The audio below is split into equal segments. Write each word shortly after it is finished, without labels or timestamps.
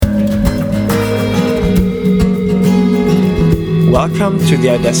Welcome to the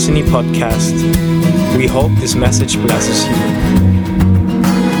iDestiny podcast. We hope this message blesses you.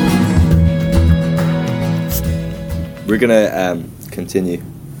 We're going to continue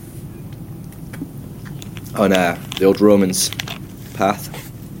on the old Romans path.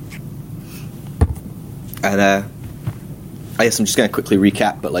 And I guess I'm just going to quickly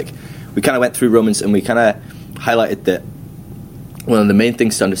recap, but we kind of went through Romans and we kind of highlighted that one of the main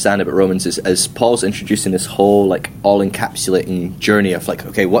things to understand about Romans is as Paul's introducing this whole all-encapsulating journey of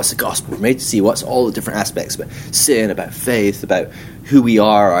okay, what's the gospel? We're made to see what's all the different aspects about sin, about faith, about who we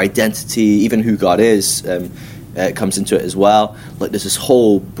are, our identity, even who God is. It comes into it as well. There's this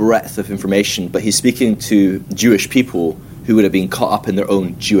whole breadth of information, but he's speaking to Jewish people who would have been caught up in their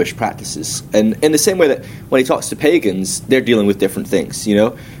own Jewish practices. And in the same way that when he talks to pagans, they're dealing with different things,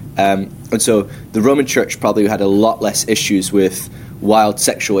 And so the Roman church probably had a lot less issues with wild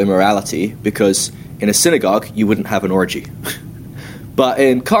sexual immorality because in a synagogue, you wouldn't have an orgy. But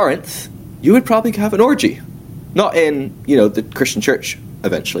in Corinth, you would probably have an orgy. Not in, the Christian church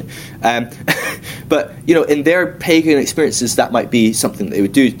eventually. But, in their pagan experiences, that might be something that they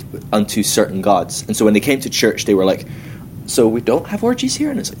would do unto certain gods. And so when they came to church, they were like, so we don't have orgies here?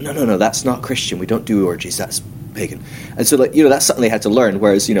 And it's like, no, that's not Christian. We don't do orgies. That's pagan. And so that's something they had to learn.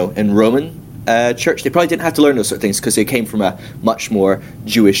 Whereas, in Roman church, they probably didn't have to learn those sort of things because they came from a much more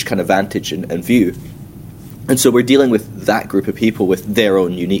Jewish kind of vantage and view. And so we're dealing with that group of people with their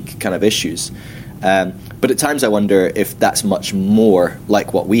own unique kind of issues. But at times I wonder if that's much more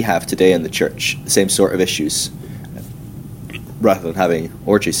like what we have today in the church, the same sort of issues, rather than having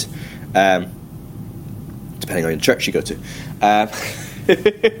orgies, depending on the church you go to.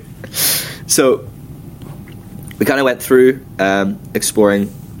 So we kind of went through exploring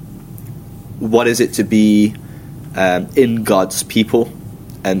what is it to be in God's people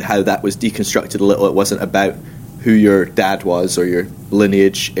and how that was deconstructed a little. It wasn't about who your dad was or your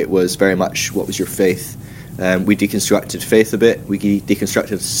lineage. It was very much what was your faith. We deconstructed faith a bit. We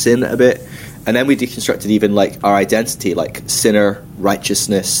deconstructed sin a bit. And then we deconstructed even our identity, like sinner,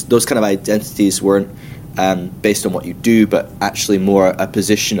 righteousness. Those kind of identities weren't based on what you do, but actually more a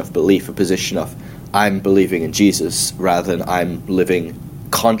position of belief, a position of I'm believing in Jesus rather than I'm living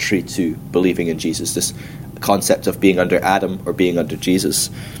contrary to believing in Jesus. This concept of being under Adam or being under Jesus.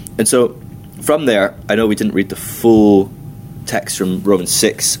 And so from there, I know we didn't read the full text from Romans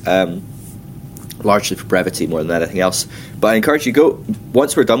 6, largely for brevity more than anything else. But I encourage you,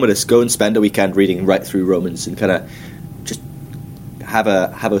 once we're done with this, go and spend a weekend reading right through Romans and kind of just have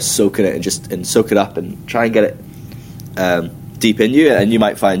a soak in it and soak it up and try and get it deep in you. And you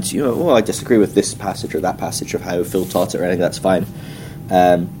might find, I disagree with this passage or that passage of how Phil taught it or anything. That's fine.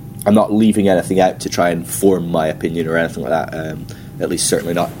 I'm not leaving anything out to try and form my opinion or anything like that. At least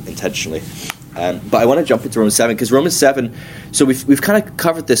certainly not intentionally. But I want to jump into Romans 7 because Romans 7. So we've kind of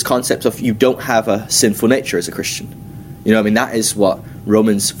covered this concept of you don't have a sinful nature as a Christian. That is what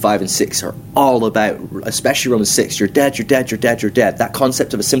Romans 5 and 6 are all about. Especially Romans 6. You're dead. You're dead. You're dead. You're dead. That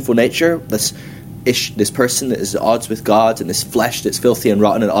concept of a sinful nature. This person that is at odds with God and this flesh that's filthy and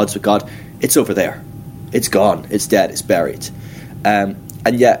rotten at odds with God. It's over there. It's gone. It's dead. It's buried.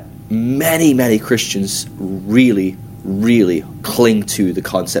 And yet many, many Christians really cling to the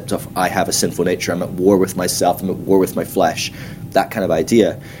concept of I have a sinful nature, I'm at war with myself, I'm at war with my flesh, that kind of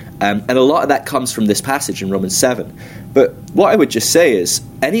idea. And a lot of that comes from this passage in Romans 7. But what I would just say is,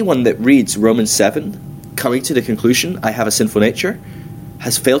 anyone that reads Romans 7 coming to the conclusion, I have a sinful nature,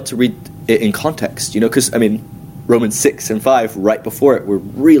 has failed to read it in context, because, Romans 6 and 5, right before it, we're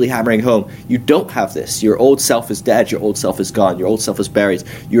really hammering home. You don't have this. Your old self is dead. Your old self is gone. Your old self is buried.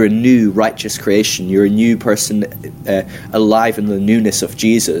 You're a new righteous creation. You're a new person alive in the newness of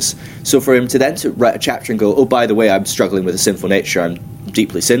Jesus. So for him to then to write a chapter and go, oh, by the way, I'm struggling with a sinful nature. I'm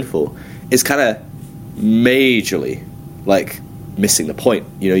deeply sinful, is kind of majorly missing the point.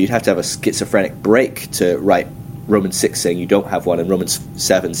 You'd have to have a schizophrenic break to write Romans 6 saying you don't have one and Romans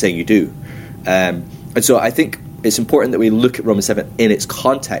 7 saying you do. And so I think it's important that we look at Romans 7 in its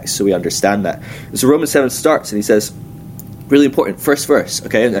context so we understand that. And so Romans 7 starts and he says, really important, first verse,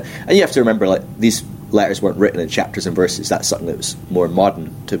 okay? And you have to remember, these letters weren't written in chapters and verses. That's something that was more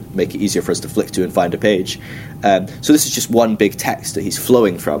modern to make it easier for us to flick to and find a page. So this is just one big text that he's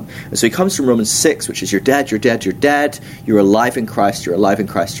flowing from. And so he comes from Romans 6, which is you're dead, you're dead, you're dead. You're alive in Christ, you're alive in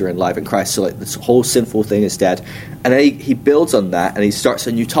Christ, you're alive in Christ. So this whole sinful thing is dead. And then he builds on that and he starts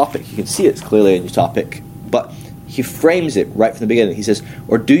a new topic. You can see it's clearly a new topic. But he frames it right from the beginning. He says,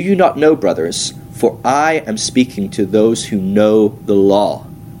 or do you not know, brothers, for I am speaking to those who know the law.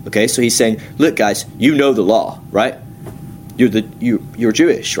 Okay, so he's saying, look, guys, you know the law, right? you're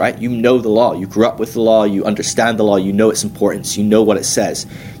Jewish, right? You know the law. You grew up with the law. You understand the law. You know its importance. You know what it says.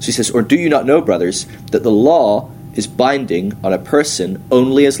 So he says, or do you not know, brothers, that the law is binding on a person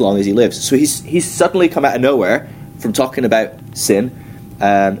only as long as he lives? So he's suddenly come out of nowhere from talking about sin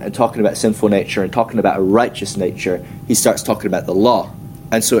and talking about sinful nature and talking about a righteous nature. He starts talking about the law.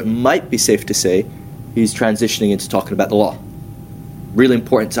 And so it might be safe to say he's transitioning into talking about the law. Really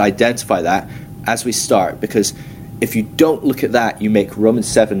important to identify that as we start, because if you don't look at that, you make Romans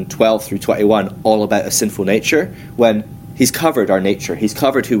 7:12 through 21 all about a sinful nature, when he's covered our nature, he's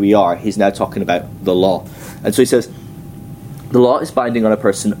covered who we are, he's now talking about the law. And so he says, the law is binding on a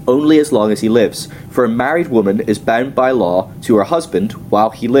person only as long as he lives. For a married woman is bound by law to her husband while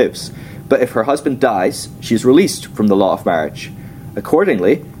he lives. But if her husband dies, she is released from the law of marriage.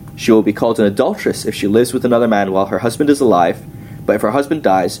 Accordingly, she will be called an adulteress if she lives with another man while her husband is alive. But if her husband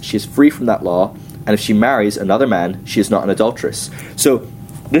dies, she is free from that law. And if she marries another man, she is not an adulteress. So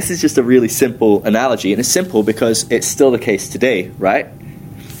this is just a really simple analogy. And it's simple because it's still the case today, right?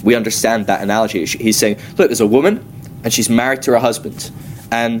 We understand that analogy. He's saying, look, there's a woman and she's married to her husband.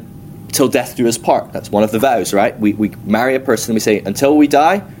 And till death do us part. That's one of the vows, right? We marry a person and we say, until we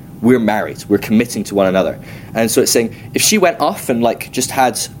die, we're married. We're committing to one another. And so it's saying, if she went off and just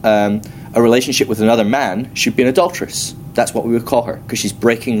had a relationship with another man, she'd be an adulteress. That's what we would call her, because she's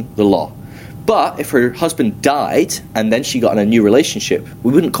breaking the law. But if her husband died and then she got in a new relationship,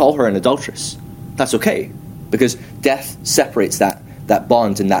 we wouldn't call her an adulteress. That's okay, because death separates that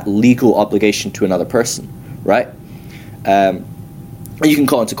bond and that legal obligation to another person, right? And you can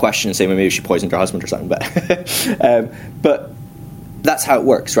call into question and say, well, maybe she poisoned her husband or something, but that's how it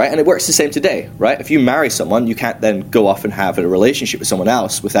works, right? And it works the same today, right? If you marry someone, you can't then go off and have a relationship with someone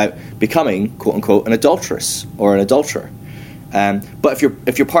else without becoming, quote unquote, an adulteress or an adulterer. But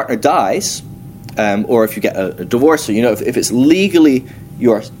if your partner dies, or if you get a divorce, or if it's legally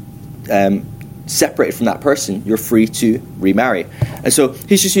you're separated from that person, you're free to remarry. And so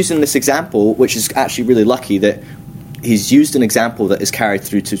he's just using this example, which is actually really lucky that he's used an example that is carried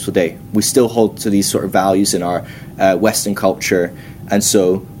through to today. We still hold to these sort of values in our Western culture, and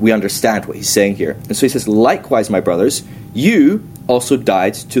so we understand what he's saying here. And so he says, likewise, my brothers, you also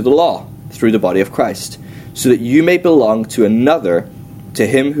died to the law through the body of Christ, so that you may belong to another, to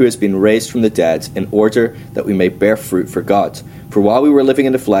him who has been raised from the dead, in order that we may bear fruit for God. For while we were living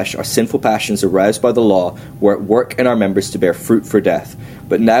in the flesh, our sinful passions aroused by the law were at work in our members to bear fruit for death.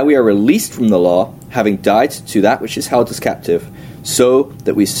 But now we are released from the law, having died to that which has held us captive, so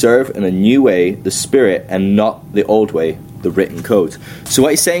that we serve in a new way the Spirit and not the old way, the written code. So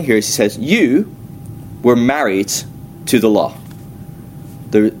what he's saying here is, he says, you were married to the law.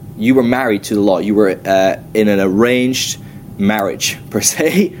 You were married to the law. You were in an arranged marriage, per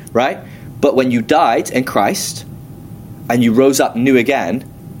se, right? But when you died in Christ and you rose up new again,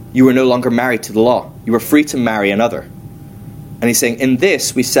 you were no longer married to the law. You were free to marry another. And he's saying, in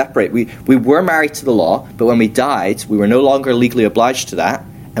this we separate. We were married to the law, but when we died, we were no longer legally obliged to that,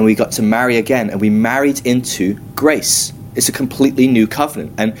 and we got to marry again, and we married into grace. It's a completely new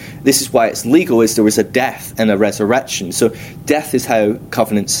covenant. And this is why it's legal, is there was a death and a resurrection. So death is how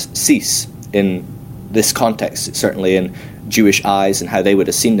covenants cease in this context, certainly in Jewish eyes and how they would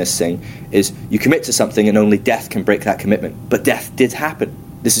have seen this thing, is you commit to something and only death can break that commitment. But death did happen.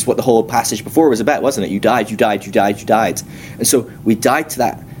 This is what the whole passage before was about, wasn't it? You died. And so we died to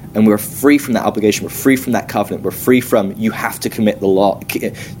that, and we're free from that obligation. We're free from that covenant. We're free from, you have to commit the law,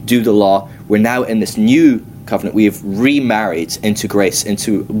 do the law. We're now in this new covenant. We have remarried into grace,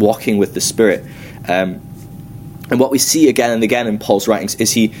 into walking with the Spirit. And what we see again and again in Paul's writings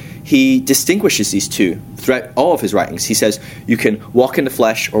is he distinguishes these two throughout all of his writings. He says you can walk in the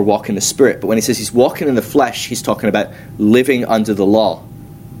flesh or walk in the Spirit. But when he says he's walking in the flesh, he's talking about living under the law,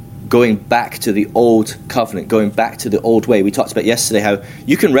 going back to the old covenant, going back to the old way. We talked about yesterday how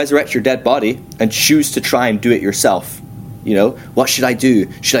you can resurrect your dead body and choose to try and do it yourself. What should I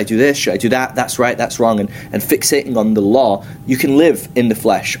do? Should I do this? Should I do that? That's right, that's wrong. And fixating on the law, you can live in the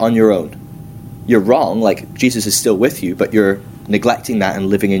flesh on your own. You're wrong, like Jesus is still with you, but you're neglecting that and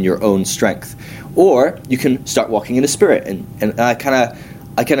living in your own strength. Or you can start walking in the Spirit. And I kind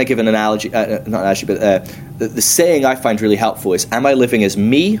of give an analogy, not an analogy, but the saying I find really helpful is, am I living as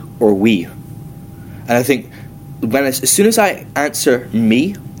me or we? And I think as soon as I answer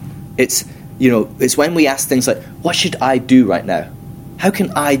me, it's when we ask things like, what should I do right now? How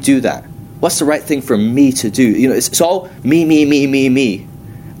can I do that? What's the right thing for me to do? It's all me.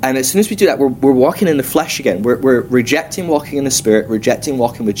 And as soon as we do that, we're walking in the flesh again. We're rejecting walking in the Spirit, rejecting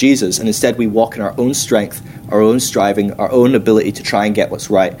walking with Jesus, and instead we walk in our own strength, our own striving, our own ability to try and get what's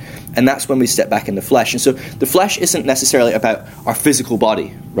right. And that's when we step back in the flesh. And so the flesh isn't necessarily about our physical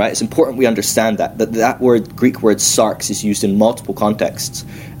body, right? It's important we understand that word, Greek word sarx, is used in multiple contexts.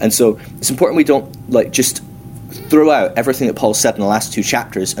 And so it's important we don't just throw out everything that Paul said in the last 2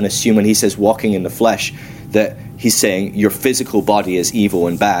 chapters and assume when he says walking in the flesh that he's saying your physical body is evil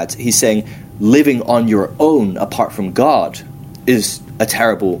and bad. He's saying living on your own apart from God is a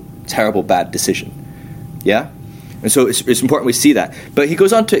terrible, terrible bad decision. Yeah? And so it's important we see that. But he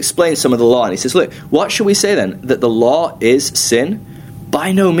goes on to explain some of the law, and he says, look, what shall we say then? That the law is sin?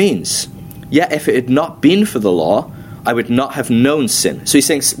 By no means. Yet if it had not been for the law, I would not have known sin. So he's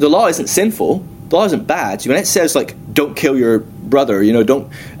saying the law isn't sinful. The law isn't bad. When it says, don't kill your brother,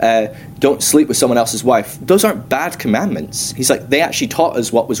 don't sleep with someone else's wife, those aren't bad commandments. He's like, they actually taught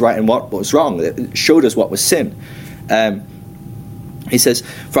us what was right and what was wrong. It showed us what was sin. He says,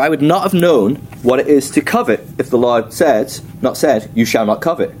 for I would not have known what it is to covet if the law had not said, you shall not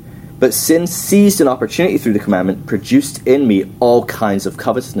covet. But sin seized an opportunity through the commandment, produced in me all kinds of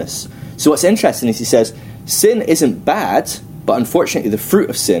covetousness. So what's interesting is he says, sin isn't bad, but unfortunately the fruit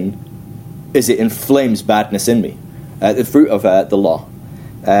of sin is it inflames badness in me. The fruit of the law.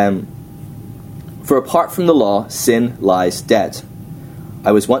 For apart from the law, sin lies dead.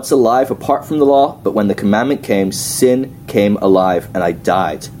 I was once alive apart from the law, but when the commandment came, sin came alive, and I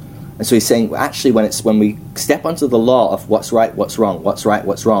died. And so he's saying, actually, when we step onto the law of what's right, what's wrong, what's right,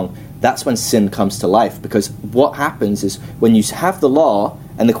 what's wrong, that's when sin comes to life. Because what happens is when you have the law,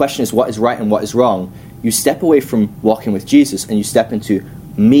 and the question is what is right and what is wrong, you step away from walking with Jesus, and you step into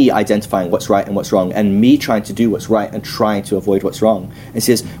me identifying what's right and what's wrong, and me trying to do what's right and trying to avoid what's wrong. And he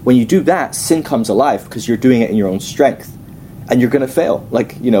says, when you do that, sin comes alive because you're doing it in your own strength. And you're going to fail.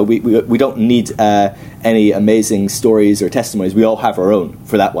 We don't need any amazing stories or testimonies. We all have our own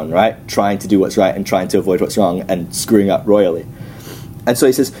for that one, right? Trying to do what's right and trying to avoid what's wrong and screwing up royally. And so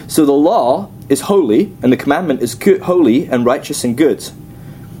he says, so the law is holy, and the commandment is good, holy and righteous and good.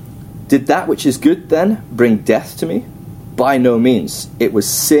 Did that which is good then bring death to me? By no means. It was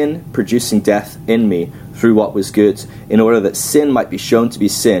sin producing death in me through what was good, in order that sin might be shown to be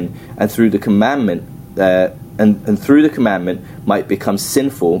sin, and through the commandment and through the commandment might become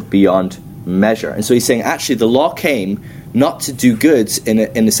sinful beyond measure. And so he's saying, actually, the law came not to do good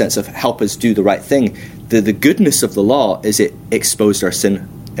in the sense of help us do the right thing. The goodness of the law is it exposed our sin,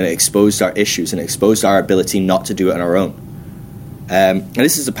 and it exposed our issues, and it exposed our ability not to do it on our own. And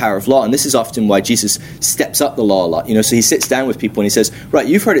this is the power of law, and this is often why Jesus steps up the law a lot. So he sits down with people and he says, right,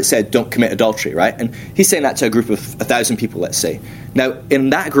 you've heard it said, don't commit adultery, right? And he's saying that to a group of 1,000 people, let's say. Now,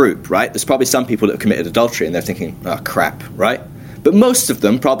 in that group, right, there's probably some people that have committed adultery, and they're thinking, oh, crap, right? But most of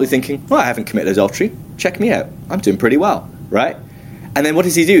them probably thinking, well, I haven't committed adultery. Check me out. I'm doing pretty well, right? And then what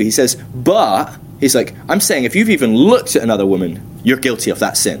does he do? He says, but, he's like, I'm saying if you've even looked at another woman, you're guilty of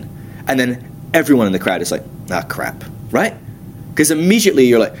that sin. And then everyone in the crowd is like, ah, crap, right? Because immediately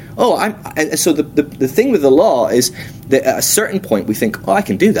you're like, oh, and so the thing with the law is that at a certain point we think, oh, I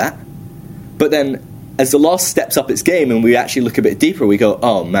can do that. But then as the law steps up its game and we actually look a bit deeper, we go,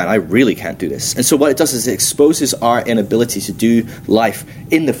 oh man, I really can't do this. And so what it does is it exposes our inability to do life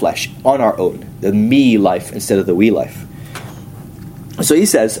in the flesh on our own, the me life instead of the we life. So he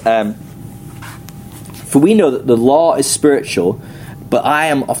says, for we know that the law is spiritual, but I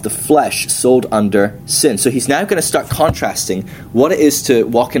am of the flesh, sold under sin. So he's now going to start contrasting what it is to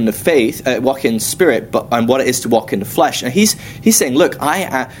walk in the faith, walk in spirit, and what it is to walk in the flesh. And he's saying, look, you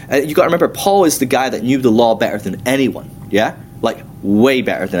got to remember, Paul is the guy that knew the law better than anyone. Yeah, way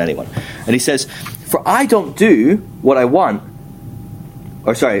better than anyone. And he says, for I don't do what I want.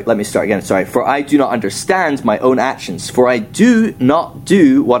 Or sorry, let me start again. Sorry. For I do not understand my own actions. For I do not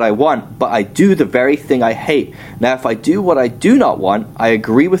do what I want, but I do the very thing I hate. Now if I do what I do not want, I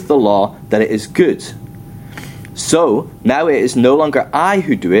agree with the law that it is good. So now it is no longer I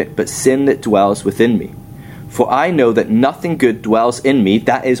who do it, but sin that dwells within me. For I know that nothing good dwells in me,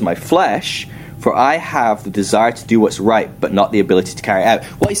 that is my flesh. For I have the desire to do what's right, but not the ability to carry it out.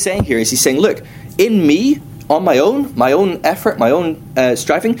 What he's saying here is he's saying, look, in me, on my own effort, my own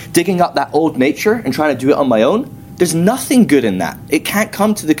striving, digging up that old nature and trying to do it on my own, there's nothing good in that. It can't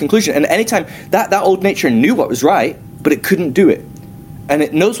come to the conclusion. And anytime that old nature knew what was right, but it couldn't do it. And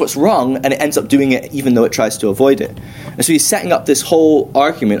it knows what's wrong, and it ends up doing it even though it tries to avoid it. And so he's setting up this whole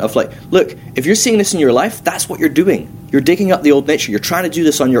argument of look, if you're seeing this in your life, that's what you're doing. You're digging up the old nature. You're trying to do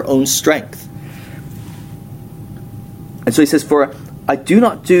this on your own strength. And so he says, for I do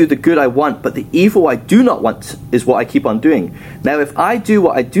not do the good I want, but the evil I do not want is what I keep on doing. Now if I do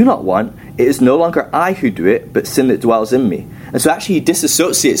what I do not want, it is no longer I who do it, but sin that dwells in me. And so actually he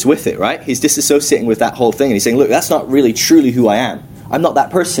disassociates with it, right? He's disassociating with that whole thing, and he's saying, look, that's not really truly who I am. I'm not that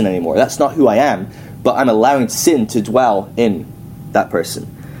person anymore. That's not who I am, but I'm allowing sin to dwell in that person.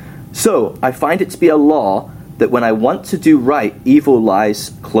 So I find it to be a law that when I want to do right, evil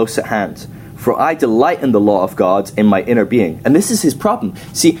lies close at hand. For I delight in the law of God in my inner being. And this is his problem.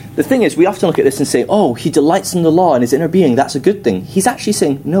 See, the thing is, we often look at this and say, oh, he delights in the law in his inner being. That's a good thing. He's actually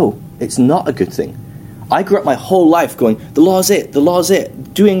saying, no, it's not a good thing. I grew up my whole life going, the law is it, the law is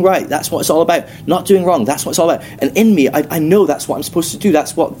it. Doing right, that's what it's all about. Not doing wrong, that's what it's all about. And in me, I know that's what I'm supposed to do.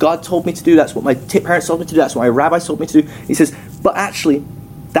 That's what God told me to do. That's what my parents told me to do. That's what my rabbi told me to do. He says, but actually,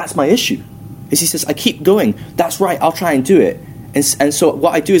 that's my issue. He says, I keep going. That's right, I'll try and do it. And so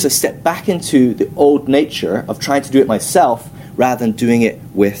what I do is I step back into the old nature of trying to do it myself rather than doing it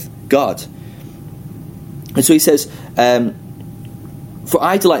with God. And so he says, for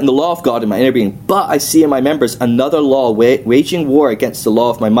I delight in the law of God in my inner being, but I see in my members another law waging war against the law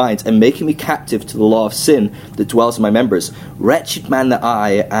of my mind and making me captive to the law of sin that dwells in my members. Wretched man that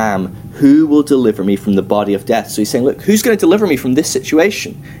I am, who will deliver me from the body of death? So he's saying, look, who's going to deliver me from this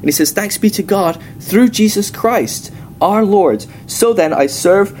situation? And he says, thanks be to God through Jesus Christ, our Lord. So then I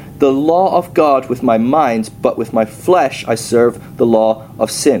serve the law of God with my mind, but with my flesh I serve the law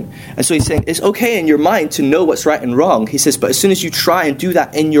of sin. And so he's saying, it's okay in your mind to know what's right and wrong. He says, but as soon as you try and do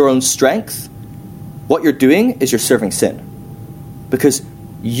that in your own strength, what you're doing is you're serving sin. Because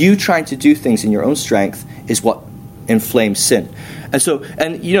you trying to do things in your own strength is what inflames sin. And so,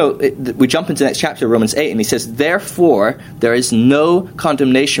 we jump into the next chapter, Romans 8, and he says, therefore, there is no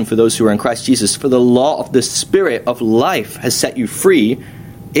condemnation for those who are in Christ Jesus, for the law of the Spirit of life has set you free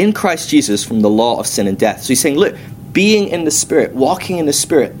in Christ Jesus from the law of sin and death. So he's saying, look, being in the Spirit, walking in the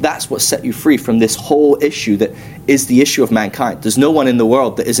Spirit, that's what set you free from this whole issue that is the issue of mankind. There's no one in the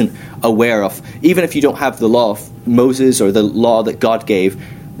world that isn't aware of, even if you don't have the law of Moses or the law that God gave,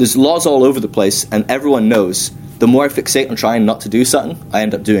 there's laws all over the place, and everyone knows the more I fixate on trying not to do something, I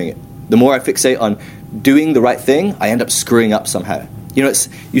end up doing it. The more I fixate on doing the right thing, I end up screwing up somehow.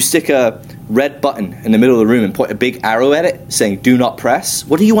 You stick a red button in the middle of the room and point a big arrow at it saying, do not press.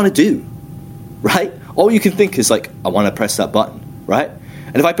 What do you want to do? Right? All you can think is like, I want to press that button. Right?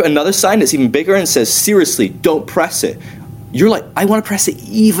 And if I put another sign that's even bigger and says, seriously, don't press it, you're like, I want to press it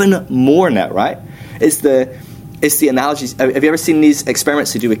even more now, right? It's the analogies. Have you ever seen these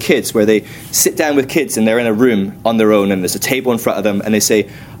experiments they do with kids where they sit down with kids and they're in a room on their own and there's a table in front of them and they say,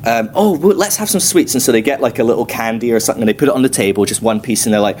 well, let's have some sweets. And so they get like a little candy or something and they put it on the table, just one piece,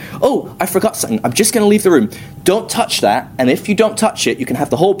 and they're like, oh, I forgot something. I'm just going to leave the room. Don't touch that. And if you don't touch it, you can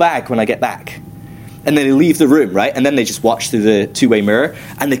have the whole bag when I get back. And then they leave the room, right? And then they just watch through the two-way mirror.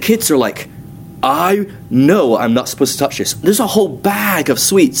 And the kids are like, I know I'm not supposed to touch this. There's a whole bag of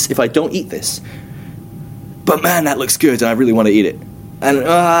sweets if I don't eat this. But man, that looks good, and I really want to eat it. And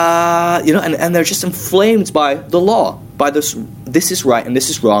and they're just inflamed by the law, by this is right and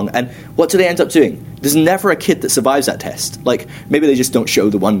this is wrong. And what do they end up doing? There's never a kid that survives that test. Like, maybe they just don't show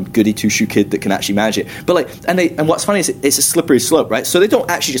the one goody two-shoe kid that can actually manage it. But and what's funny is it's a slippery slope, right? So they don't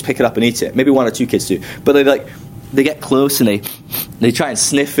actually just pick it up and eat it. Maybe one or two kids do, but they get close and they try and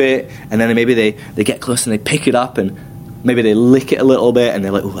sniff it, and then maybe they get close and they pick it up and maybe they lick it a little bit and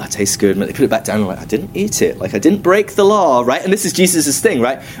they're like, oh, that tastes good. And they put it back down and like, I didn't eat it. Like, I didn't break the law, right? And this is Jesus' thing,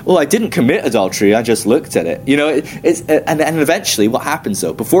 right? Well, I didn't commit adultery. I just looked at it. And eventually what happens,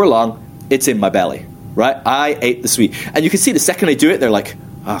 though? Before long, it's in my belly, right? I ate the sweet. And you can see the second they do it, they're like,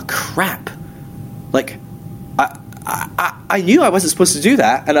 oh, crap. Like, I knew I wasn't supposed to do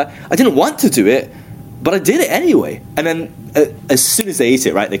that. And I didn't want to do it, but I did it anyway. And then as soon as they eat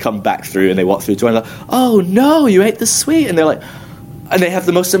it, right, they come back through and they walk through the door and they're like, oh no, you ate the sweet. And they're like, and they have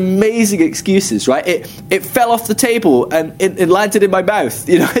the most amazing excuses, right? It fell off the table and it landed in my mouth.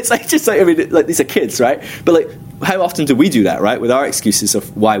 It's like these are kids, right? But like, how often do we do that, right? With our excuses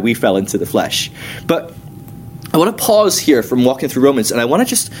of why we fell into the flesh. But I want to pause here from walking through Romans, and I want to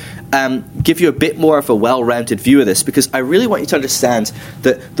just give you a bit more of a well-rounded view of this, because I really want you to understand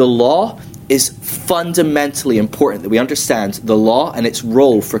that the law is fundamentally important, that we understand the law and its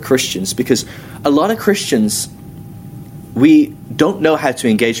role for Christians, because a lot of Christians, we don't know how to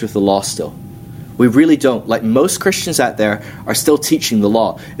engage with the law still. We really don't. Like, most Christians out there are still teaching the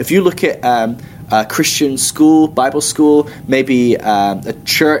law. If you look at a Christian school, Bible school, maybe a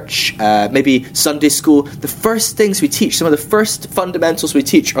church, maybe Sunday school, the first things we teach, some of the first fundamentals we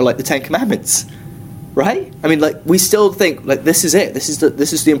teach are like the Ten Commandments. right? I mean, like, we still think, like, this is it. This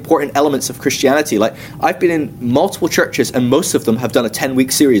is the important elements of Christianity. Like, I've been in multiple churches, and most of them have done a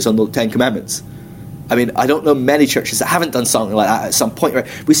 10-week series on the 10 Commandments. I mean, I don't know many churches that haven't done something like that at some point,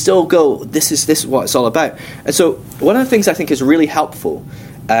 right? We still go, this is what it's all about. And so one of the things I think is really helpful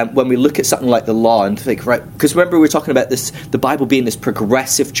when we look at something like the law and think, right, because remember we were talking about this, the Bible being this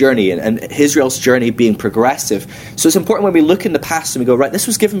progressive journey and Israel's journey being progressive. So it's important when we look in the past and we go, right, this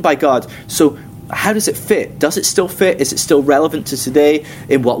was given by God, so how does it fit? Does it still fit? Is it still relevant to today?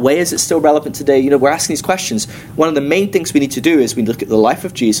 In what way is it still relevant today? You know, we're asking these questions. One of the main things we need to do is we look at the life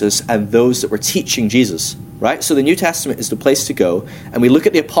of Jesus and those that were teaching Jesus, right? So the New Testament is the place to go, and we look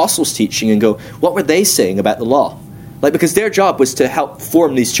at the apostles' teaching and go, what were they saying about the law? Like, because their job was to help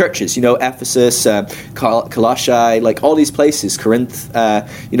form these churches, you know, Ephesus, Colossae, like all these places, Corinth,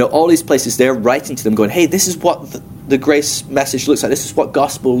 you know, all these places, they're writing to them going, hey, this is what the grace message looks like. This is what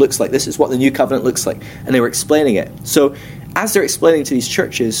gospel looks like. This is what the new covenant looks like. And they were explaining it. So as they're explaining to these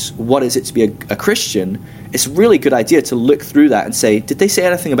churches what is it to be a Christian, it's a really good idea to look through that and say, did they say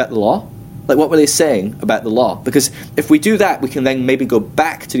anything about the law? Like, what were they saying about the law? Because if we do that, we can then maybe go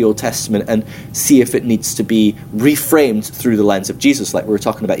back to the Old Testament and see if it needs to be reframed through the lens of Jesus, like we were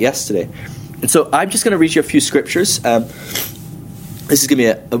talking about yesterday. And so I'm just going to read you a few scriptures. This is going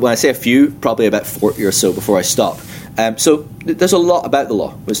to be, when I say a few, probably about 40 or so before I stop. So there's a lot about the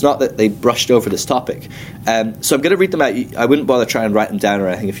law. It's not that they brushed over this topic. So I'm going to read them out. I wouldn't bother trying to write them down or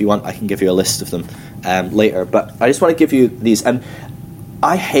anything. If you want, I can give you a list of them later. But I just want to give you these. And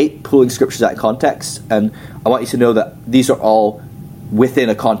I hate pulling scriptures out of context. And I want you to know that these are all within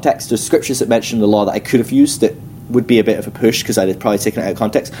a context. There's scriptures that mention the law that I could have used that would be a bit of a push because I'd have probably taken it out of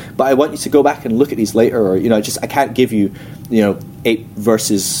context. But I want you to go back and look at these later, or, you know, I can't give you, 8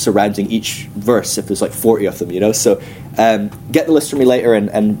 verses surrounding each verse if there's like 40 of them, you know. So get the list from me later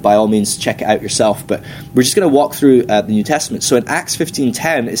and by all means check it out yourself. But we're just going to walk through the New Testament. So in Acts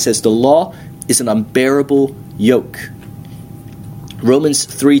 15:10, it says the law is an unbearable yoke. Romans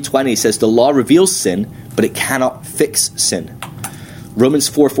 3:20 says the law reveals sin, but it cannot fix sin. Romans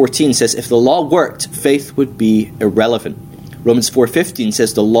 4:14 says if the law worked, faith would be irrelevant. Romans 4:15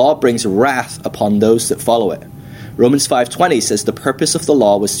 says the law brings wrath upon those that follow it. Romans 5:20 says the purpose of the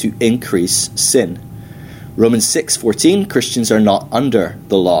law was to increase sin. Romans 6:14, Christians are not under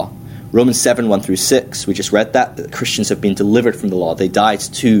the law. Romans 7:1-6, we just read that Christians have been delivered from the law. They died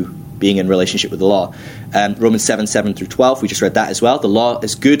to being in relationship with the law. Romans 7:7-12, we just read that as well. The law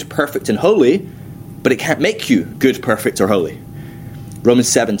is good, perfect, and holy, but it can't make you good, perfect, or holy. Romans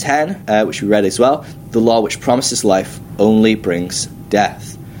 7:10, which we read as well, the law which promises life only brings death.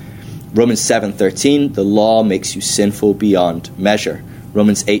 Romans 7:13, the law makes you sinful beyond measure.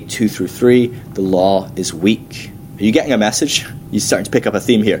 Romans 8:2-3, the law is weak. Are you getting a message? You're starting to pick up a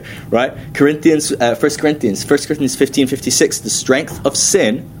theme here, right? 1 Corinthians 15:56, the strength of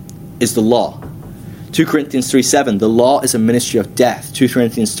sin is the law. 2 Corinthians 3:7, the law is a ministry of death. 2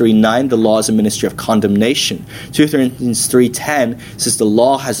 Corinthians 3:9, the law is a ministry of condemnation. 2 Corinthians 3:10 says the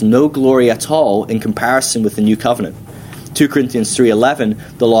law has no glory at all in comparison with the new covenant. 2 Corinthians 3:11,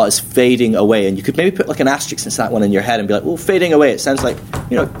 the law is fading away. And you could maybe put like an asterisk next to that one in your head and be like, well, fading away, it sounds like,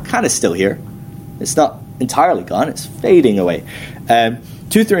 kind of still here. It's not entirely gone, it's fading away.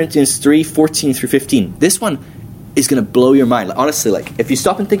 2 Corinthians 3:14-15, this one is going to blow your mind. Like, honestly, like, if you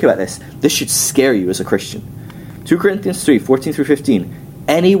stop and think about this should scare you as a Christian. 2 Corinthians 3:14-15,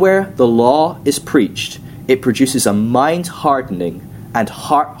 anywhere the law is preached, it produces a mind-hardening and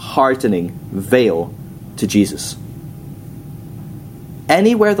heart-hardening veil to Jesus.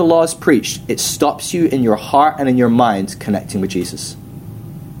 Anywhere the law is preached, it stops you in your heart and in your mind connecting with Jesus.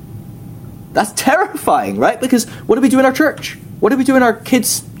 That's terrifying, right? Because what do we do in our church? What do we do in our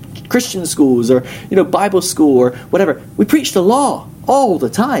kids' Christian schools or, Bible school or whatever? We preach the law all the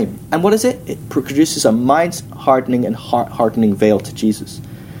time. And what is it? It produces a mind-hardening and heart-hardening veil to Jesus.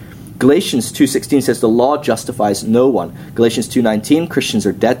 Galatians 2:16 says the law justifies no one. Galatians 2:19, Christians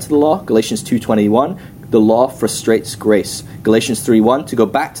are dead to the law. Galatians 2:21, the law frustrates grace. Galatians 3:1, to go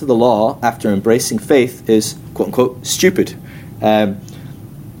back to the law after embracing faith is, quote-unquote, stupid.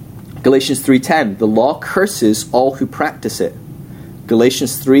 Galatians 3:10, the law curses all who practice it.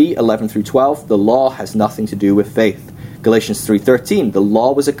 Galatians 3:11-12, the law has nothing to do with faith. Galatians 3:13, the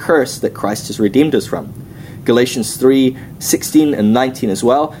law was a curse that Christ has redeemed us from. Galatians 3:16 and 19 as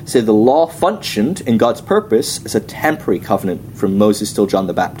well say the law functioned in God's purpose as a temporary covenant from Moses till John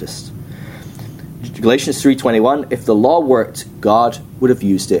the Baptist. Galatians 3:21, if the law worked, God would have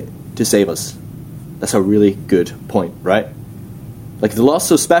used it to save us. That's a really good point, right? Like, if the law's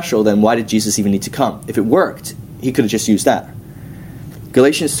so special, then why did Jesus even need to come? If it worked, he could have just used that.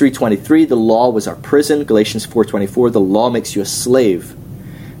 Galatians 3:23, the law was our prison. Galatians 4:24, the law makes you a slave.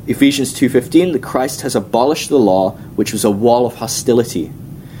 Ephesians 2:15, the Christ has abolished the law, which was a wall of hostility.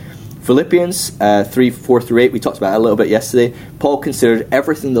 Philippians 3:4-8, we talked about it a little bit yesterday. Paul considered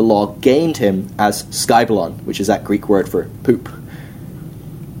everything the law gained him as skybalon, which is that Greek word for poop.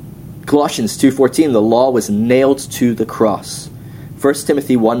 Colossians 2:14, the law was nailed to the cross. 1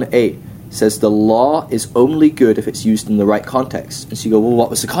 Timothy 1:8 says the law is only good if it's used in the right context. And so you go, well, what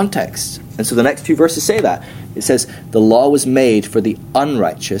was the context? And so the next few verses say that. It says, the law was made for the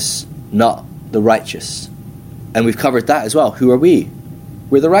unrighteous, not the righteous. And we've covered that as well. Who are we?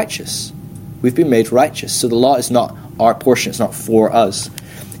 We're the righteous. We've been made righteous. So the law is not our portion. It's not for us.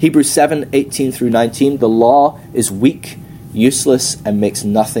 Hebrews 7:18-19, the law is weak, useless, and makes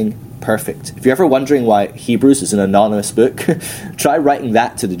nothing perfect. If you're ever wondering why Hebrews is an anonymous book, try writing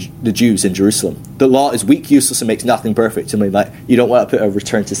that to the Jews in Jerusalem. The law is weak, useless, and makes nothing perfect. I mean, like, you don't want to put a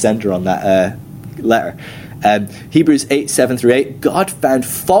return to sender on that letter. Hebrews 8:7-8, God found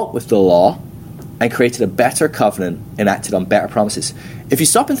fault with the law and created a better covenant enacted on better promises. If you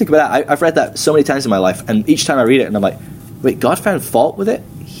stop and think about that, I've read that so many times in my life, and each time I read it, and I'm like, wait, God found fault with it?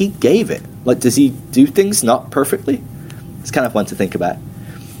 He gave it. Like, does he do things not perfectly? It's kind of one to think about.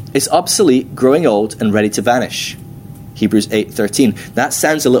 It's obsolete, growing old, and ready to vanish. Hebrews 8:13. That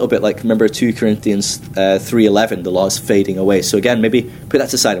sounds a little bit like, remember 2 Corinthians 3:11, the law is fading away. So again, maybe put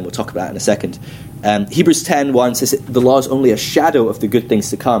that aside and we'll talk about it in a second. Hebrews 10:1 says the law is only a shadow of the good things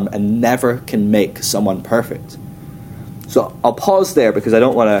to come and never can make someone perfect. So I'll pause there because I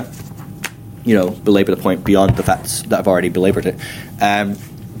don't want to, belabor the point beyond the fact that I've already belabored it.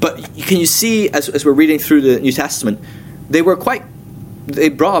 But can you see, as we're reading through the New Testament, they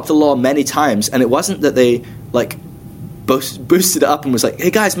brought up the law many times, and it wasn't that they boosted it up and was like, hey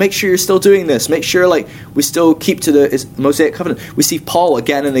guys, make sure you're still doing this, make sure we still keep to the Mosaic covenant. We see Paul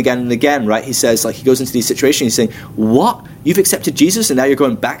again and again and again, right? He says, he goes into these situations, he's saying, what? You've accepted Jesus and now you're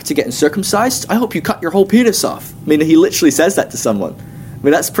going back to getting circumcised? I hope you cut your whole penis off. I mean, he literally says that to someone. I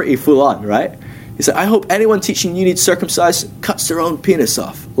mean, that's pretty full on, right? He said, I hope anyone teaching you need circumcised cuts their own penis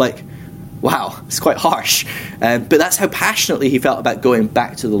off. Wow, it's quite harsh. But that's how passionately he felt about going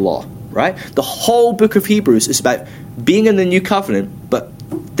back to the law, right? The whole book of Hebrews is about being in the new covenant, but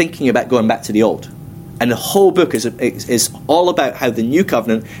thinking about going back to the old. And the whole book is all about how the new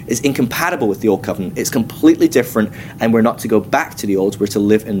covenant is incompatible with the old covenant. It's completely different, and we're not to go back to the old, we're to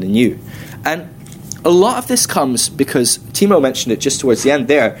live in the new. And a lot of this comes because, Timo mentioned it just towards the end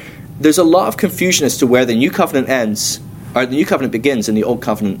there, there's a lot of confusion as to where the new covenant ends, or the new covenant begins and the old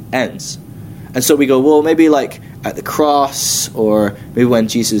covenant ends. And so we go, well, maybe at the cross, or maybe when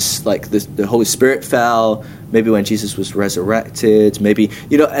Jesus, the Holy Spirit fell, maybe when Jesus was resurrected, maybe,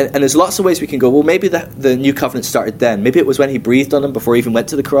 and there's lots of ways we can go, well, maybe the new covenant started then. Maybe it was when he breathed on them before he even went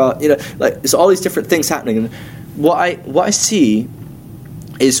to the cross. There's all these different things happening. And what I see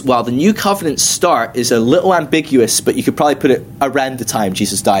is, while the new covenant start is a little ambiguous, but you could probably put it around the time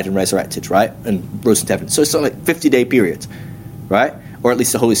Jesus died and resurrected, right? And rose into heaven. So it's 50-day period, right? Or at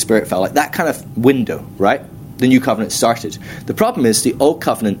least the Holy Spirit fell, that kind of window, right? The new covenant started. The problem is the old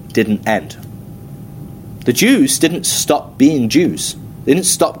covenant didn't end. The Jews didn't stop being Jews. They didn't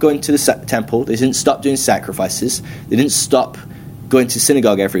stop going to the temple. They didn't stop doing sacrifices. They didn't stop going to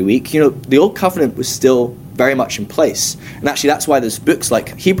synagogue every week. The old covenant was still very much in place. And actually that's why there's books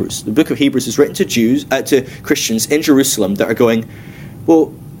like Hebrews. The book of Hebrews is written to Christians in Jerusalem that are going,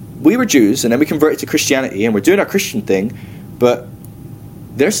 well, we were Jews and then we converted to Christianity and we're doing our Christian thing, but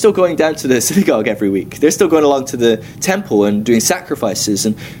they're still going down to the synagogue every week. They're still going along to the temple and doing sacrifices.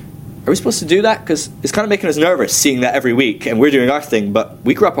 And are we supposed to do that? Because it's kind of making us nervous seeing that every week, and we're doing our thing, but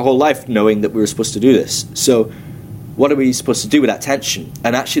we grew up our whole life knowing that we were supposed to do this. So what are we supposed to do with that tension?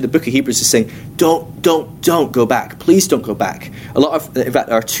 And actually the book of Hebrews is saying, don't go back. Please don't go back. In fact,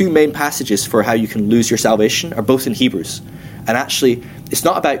 our two main passages for how you can lose your salvation are both in Hebrews. And actually, it's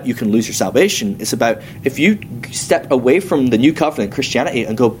not about you can lose your salvation. It's about if you step away from the new covenant, Christianity,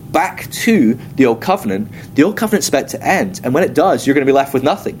 and go back to the old covenant's about to end. And when it does, you're going to be left with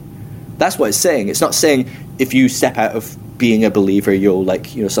nothing. That's what it's saying. It's not saying if you step out of being a believer, you'll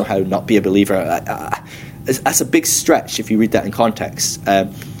somehow not be a believer. That's a big stretch if you read that in context.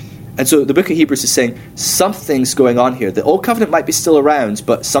 And so the book of Hebrews is saying something's going on here. The old covenant might be still around,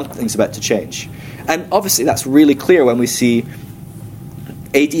 but something's about to change. And obviously that's really clear when we see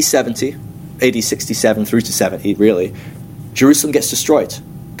AD 70, AD 67 through to 70, really, Jerusalem gets destroyed,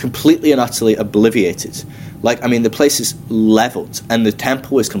 completely and utterly obliterated. The place is leveled, and the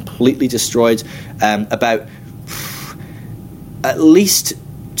temple is completely destroyed. About at least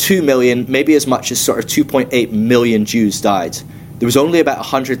 2 million, maybe as much as 2.8 million Jews died there was only about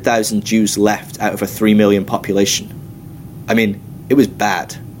 100,000 Jews left out of a 3 million population. I mean, it was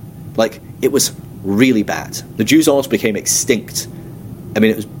bad. Like, it was really bad. The Jews almost became extinct. I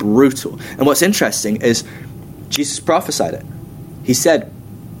mean, it was brutal. And what's interesting is Jesus prophesied it. He said,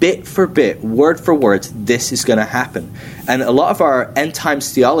 bit for bit, word for word, this is going to happen. And a lot of our end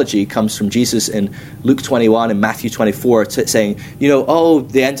times theology comes from Jesus in Luke 21 and Matthew 24 saying,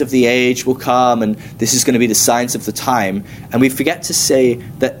 the end of the age will come and this is going to be the signs of the time. And we forget to say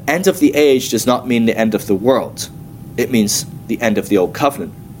that end of the age does not mean the end of the world. It means the end of the old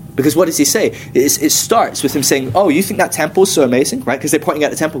covenant. Because what does he say? It starts with him saying, oh, you think that temple is so amazing, right? Because they're pointing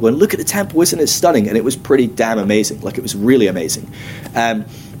at the temple going, look at the temple, isn't it stunning? And it was pretty damn amazing. Like, it was really amazing.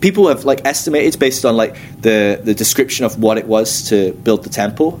 People have estimated based on the description of what it was to build the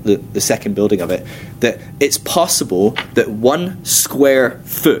temple, the second building of it, that it's possible that 1 square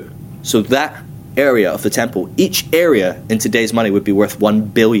foot, so that area of the temple, each area in today's money would be worth 1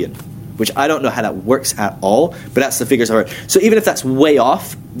 billion, which I don't know how that works at all, but that's the figures I heard. So even if that's way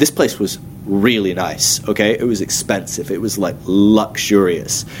off, this place was really nice, okay? It was expensive. It was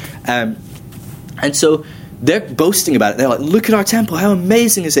luxurious. And so they're boasting about it. They're like, look at our temple. How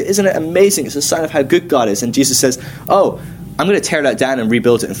amazing is it? Isn't it amazing? It's a sign of how good God is. And Jesus says, oh, I'm going to tear that down and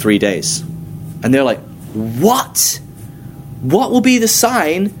rebuild it in 3 days. And they're like, what? What will be the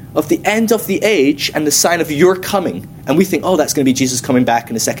sign of the end of the age and the sign of your coming? And we think, oh, that's going to be Jesus coming back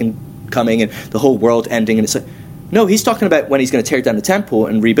in the second coming and the whole world ending. And it's like, no, he's talking about when he's going to tear down the temple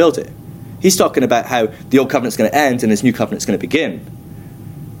and rebuild it. He's talking about how the old covenant's going to end and his new covenant's going to begin.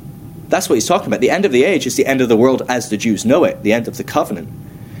 That's what he's talking about. The end of the age is the end of the world as the Jews know it, the end of the covenant.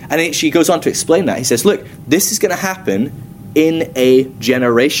 And he goes on to explain that. He says, look, this is going to happen in a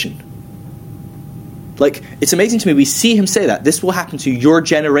generation. It's amazing to me. We see him say that. This will happen to your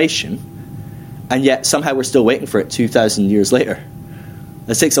generation, and yet somehow we're still waiting for it 2,000 years later.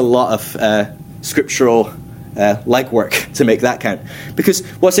 It takes a lot of scriptural legwork to make that count. Because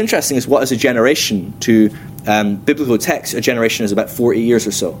what's interesting is what is a generation to biblical text? A generation is about 40 years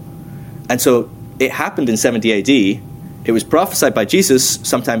or so. And so it happened in 70 AD. It was prophesied by Jesus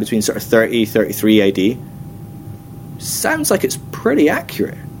sometime between sort of 30, 33 AD. Sounds like it's pretty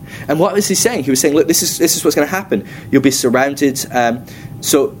accurate. And what was he saying? He was saying, look, this is what's going to happen. You'll be surrounded.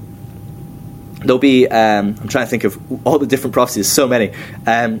 So there'll be, I'm trying to think of all the different prophecies, so many.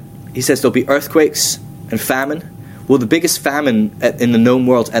 He says there'll be earthquakes and famine. Well, the biggest famine in the known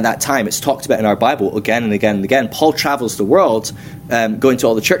world at that time, it's talked about in our Bible again and again and again. Paul travels the world, going to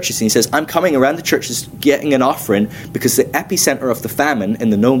all the churches, and he says, I'm coming around the churches getting an offering because the epicenter of the famine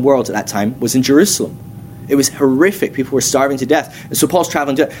in the known world at that time was in Jerusalem. It was horrific. People were starving to death. And so Paul's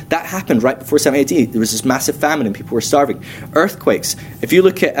traveling to it. That happened right before 70 AD. There was this massive famine and people were starving. Earthquakes. If you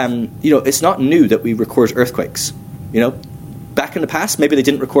look at, it's not new that we record earthquakes. Back in the past, maybe they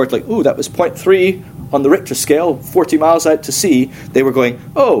didn't record that was 0.3 on the Richter scale, 40 miles out to sea. They were going,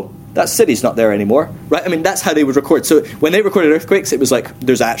 oh, that city's not there anymore, right? I mean, that's how they would record. So when they recorded earthquakes, it was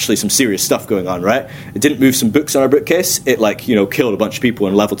there's actually some serious stuff going on, right? It didn't move some books on our bookcase. It killed a bunch of people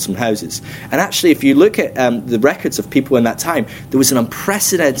and leveled some houses. And actually, if you look at the records of people in that time, there was an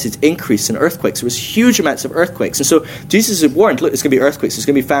unprecedented increase in earthquakes. There was huge amounts of earthquakes. And so Jesus had warned, look, there's going to be earthquakes, there's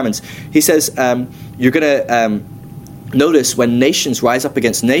going to be famines. He says, you're going to notice when nations rise up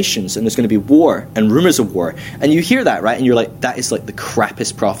against nations and there's going to be war and rumors of war. And you hear that, right? And you're like, that is the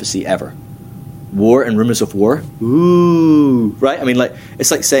crappiest prophecy ever. War and rumors of war? Ooh, right? I mean,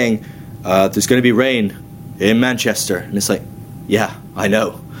 it's like saying, there's going to be rain in Manchester. And it's like, yeah, I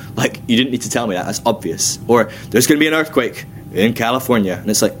know. You didn't need to tell me that. That's obvious. Or there's going to be an earthquake in California. And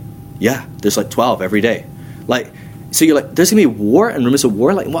it's like, yeah, there's 12 every day. So you're there's going to be war and rumors of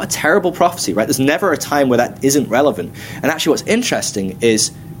war? What a terrible prophecy, right? There's never a time where that isn't relevant. And actually what's interesting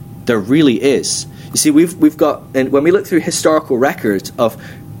is there really is. You see, we've got, and when we look through historical records of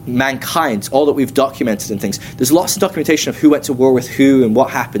mankind, all that we've documented and things, there's lots of documentation of who went to war with who and what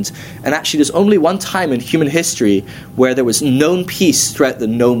happened. And actually there's only one time in human history where there was known peace throughout the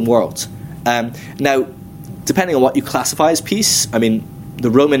known world. Now, depending on what you classify as peace, I mean, the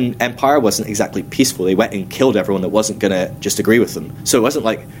Roman Empire wasn't exactly peaceful. They went and killed everyone that wasn't going to just agree with them. So it wasn't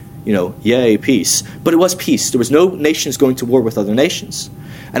yay, peace. But it was peace. There was no nations going to war with other nations.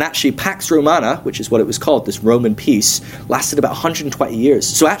 And actually, Pax Romana, which is what it was called, this Roman peace, lasted about 120 years.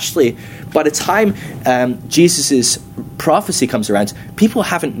 So actually, by the time Jesus' prophecy comes around, people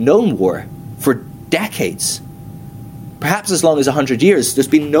haven't known war for decades. Perhaps as long as 100 years, there's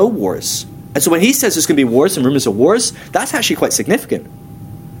been no wars. And so when he says there's going to be wars and rumors of wars, that's actually quite significant.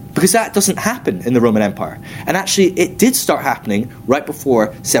 because that doesn't happen in the Roman Empire. And actually, it did start happening right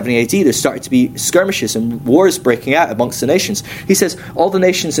before 70 AD. There started to be skirmishes and wars breaking out amongst the nations. He says, all the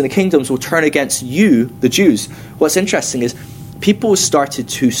nations and the kingdoms will turn against you, the Jews. What's interesting is people started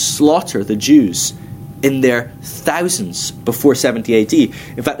to slaughter the Jews in their thousands before 70 AD.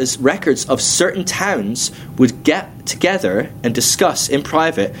 In fact, there's records of certain towns would get together and discuss in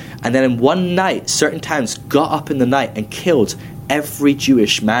private, and then in one night, certain towns got up in the night and killed every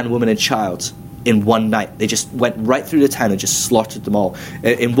Jewish man, woman, and child in one night. They just went right through the town and just slaughtered them all.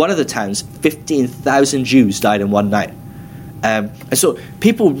 In one of the towns, 15,000 Jews died in one night. And so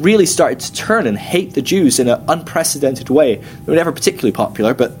people really started to turn and hate the Jews in an unprecedented way. They were never particularly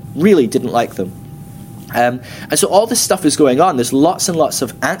popular, but really didn't like them. And so all this stuff is going on. There's lots and lots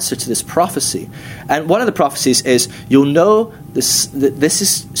of answer to this prophecy. And one of the prophecies is, you'll know this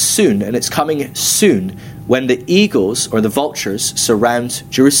is soon, and it's coming soon, when the eagles or the vultures surround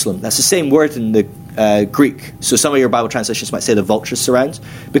Jerusalem. That's the same word in the Greek. So some of your Bible translations might say the vultures surround,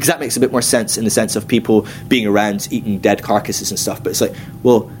 because that makes a bit more sense in the sense of people being around eating dead carcasses and stuff. But it's like,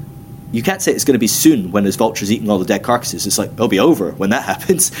 well, you can't say it's going to be soon when there's vultures eating all the dead carcasses. It's like, it'll be over when that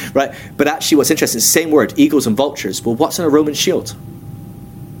happens, right? But actually what's interesting is the same word, eagles and vultures. Well, what's on a Roman shield?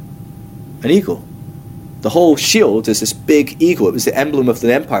 An eagle. The whole shield is this big eagle. It was the emblem of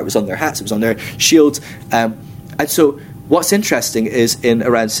the empire. It was on their hats. It was on their shields. And so what's interesting is in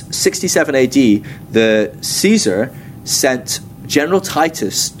around 67 AD, the Caesar sent General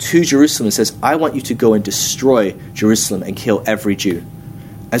Titus to Jerusalem and says, I want you to go and destroy Jerusalem and kill every Jew.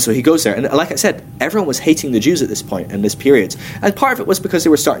 And so he goes there. And like I said, everyone was hating the Jews at this point in this period. And part of it was because they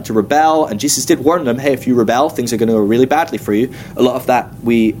were starting to rebel. And Jesus did warn them, hey, if you rebel, things are going to go really badly for you. A lot of that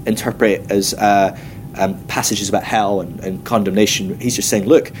we interpret as passages about hell and condemnation. He's just saying,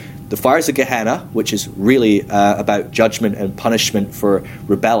 look, the fires of Gehenna, which is really about judgment and punishment for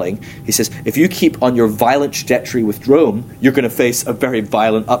rebelling. He says, if you keep on your violent trajectory with Rome, you're going to face a very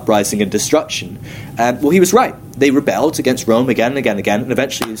violent uprising and destruction. Well, he was right. They rebelled against Rome again and again and again, and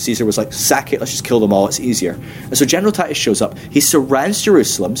eventually Caesar was like, sack it, let's just kill them all, it's easier. And so General Titus shows up. He surrounds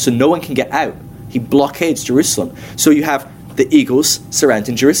Jerusalem so no one can get out. He blockades Jerusalem. So you have the eagles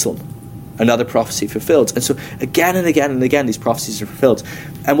surrounding Jerusalem. Another prophecy fulfilled. And so again and again and again, these prophecies are fulfilled.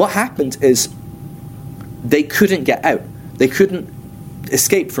 And what happened is they couldn't get out. They couldn't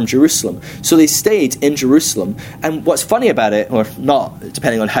escape from Jerusalem. So they stayed in Jerusalem. And what's funny about it, or not,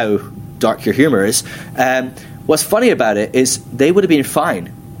 depending on how dark your humor is, what's funny about it is they would have been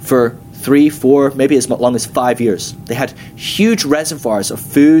fine for 3, 4, maybe as long as 5 years. They had huge reservoirs of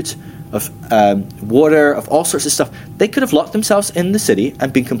food, of water, of all sorts of stuff. They could have locked themselves in the city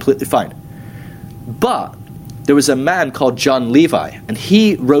and been completely fine. But there was a man called John Levi, and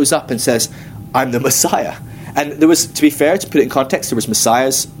he rose up and says, I'm the Messiah. And there was, to be fair, to put it in context, there was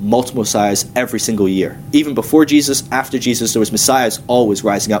messiahs, multiple messiahs, every single year. Even before Jesus, after Jesus, there was messiahs always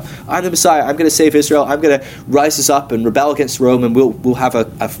rising up. I'm the Messiah, I'm going to save Israel, I'm going to rise us up and rebel against Rome, and we'll have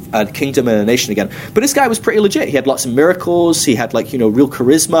a kingdom and a nation again. But this guy was pretty legit. He had lots of miracles, he had real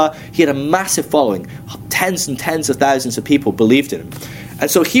charisma, he had a massive following. Tens and tens of thousands of people believed in him. And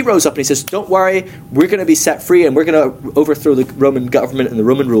so he rose up and he says, don't worry, we're going to be set free and we're going to overthrow the Roman government and the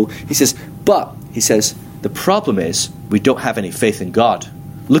Roman rule. He says, the problem is we don't have any faith in God.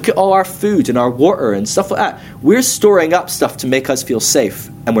 Look at all our food and our water and stuff like that. We're storing up stuff to make us feel safe,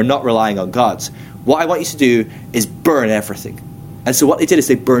 and we're not relying on God. What I want you to do is burn everything. And so what they did is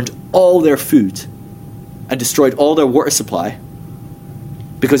they burned all their food and destroyed all their water supply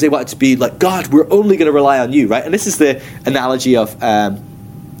because they wanted to be like, God, we're only going to rely on you, right? And this is the analogy of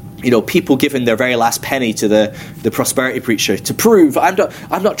people giving their very last penny to the prosperity preacher to prove I'm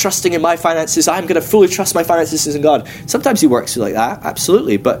not trusting in my finances. I'm going to fully trust my finances in God. Sometimes he works like that,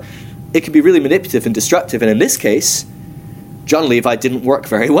 absolutely, but it can be really manipulative and destructive. And in this case, John Levi didn't work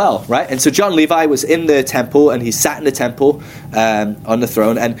very well, right? And so John Levi was in the temple, and he sat in the temple on the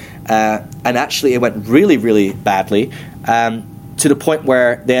throne, and actually it went really, really badly. To the point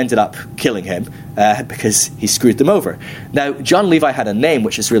where they ended up killing him because he screwed them over. Now, John Levi had a name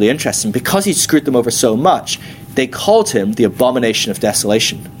which is really interesting. Because he screwed them over so much, they called him the Abomination of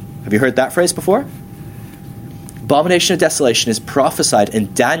Desolation. Have you heard that phrase before? Abomination of Desolation is prophesied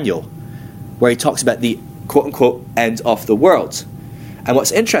in Daniel, where he talks about the quote-unquote end of the world. And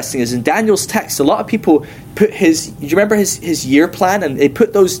what's interesting is in Daniel's text, a lot of people put do you remember his year plan? And they put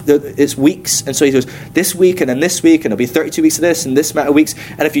it's weeks. And so he goes, this week and then this week, and it'll be 32 weeks of this and this amount of weeks.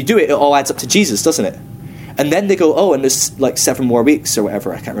 And if you do it, it all adds up to Jesus, doesn't it? And then they go, oh, and there's like 7 more weeks or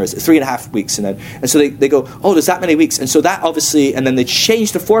whatever. I can't remember. It's 3.5 weeks. And so they go, oh, there's that many weeks. And so that obviously, and then they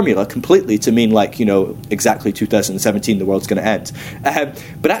change the formula completely to mean like, exactly 2017, the world's going to end.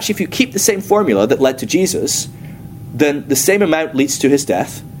 But actually, if you keep the same formula that led to Jesus, then the same amount leads to his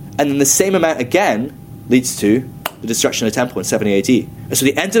death. And then the same amount again leads to the destruction of the temple in 70 AD. And so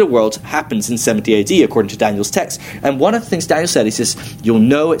the end of the world happens in 70 AD, according to Daniel's text. And one of the things Daniel said, he says, you'll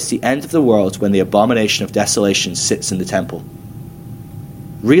know it's the end of the world when the abomination of desolation sits in the temple.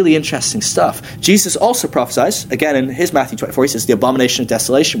 Really interesting stuff. Jesus also prophesies, again in his Matthew 24, he says the abomination of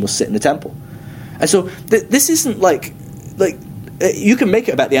desolation will sit in the temple. And so this isn't like you can make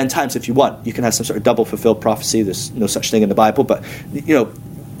it about the end times if you want. You can have some sort of double fulfilled prophecy. There's no such thing in the Bible, but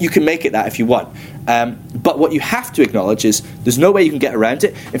you can make it that if you want. But what you have to acknowledge is there's no way you can get around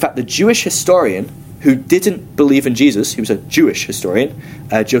it. In fact, the Jewish historian who didn't believe in Jesus, he was a Jewish historian,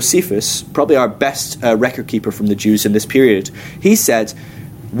 Josephus, probably our best record keeper from the Jews in this period, he said,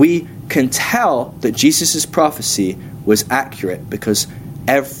 we can tell that Jesus' prophecy was accurate because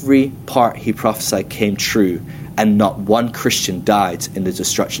every part he prophesied came true, and not one Christian died in the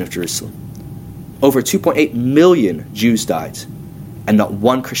destruction of Jerusalem. Over 2.8 million Jews died, and not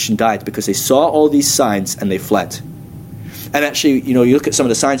one Christian died because they saw all these signs and they fled. And actually, you look at some of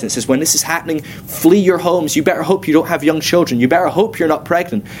the signs and it says, when this is happening, flee your homes. You better hope you don't have young children. You better hope you're not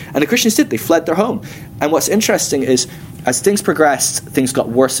pregnant. And the Christians did. They fled their home. And what's interesting is, as things progressed, things got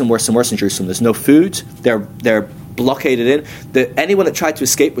worse and worse and worse in Jerusalem. There's no food. They're blockaded in. Anyone that tried to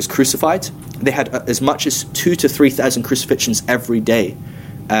escape was crucified. They had as much as 2,000 to 3,000 crucifixions every day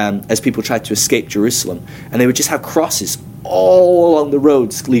as people tried to escape Jerusalem. And they would just have crosses all along the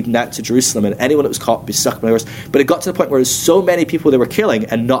roads leading out to Jerusalem, and anyone that was caught would be stuck by the horse. But it got to the point where there was so many people they were killing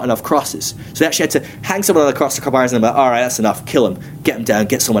and not enough crosses. So they actually had to hang someone on the cross a couple hours and they're like, all right, that's enough, kill him, get him down,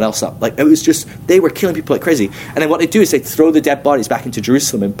 get someone else up. Like, it was just, they were killing people like crazy. And then what they do is they throw the dead bodies back into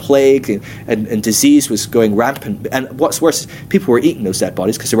Jerusalem, and plague and disease was going rampant. And what's worse, people were eating those dead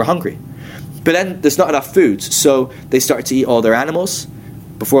bodies because they were hungry. But then there's not enough food, so they started to eat all their animals.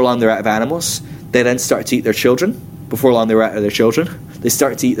 Before long, they're out of animals. They then started to eat their children. Before long, they were out of their children. They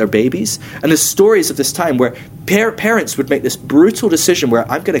started to eat their babies. And there's stories of this time where parents would make this brutal decision where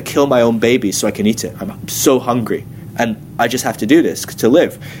I'm going to kill my own baby so I can eat it. I'm so hungry, and I just have to do this to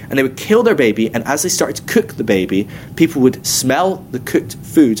live. And they would kill their baby, and as they started to cook the baby, people would smell the cooked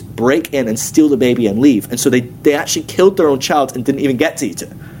food, break in and steal the baby and leave. And so they actually killed their own child and didn't even get to eat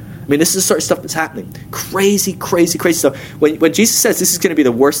it. I mean, this is the sort of stuff that's happening. Crazy, crazy, crazy stuff. When Jesus says this is going to be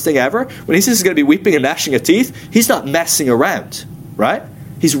the worst thing ever, when he says he's going to be weeping and gnashing of teeth, he's not messing around, right?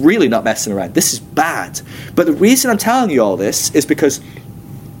 He's really not messing around. This is bad. But the reason I'm telling you all this is because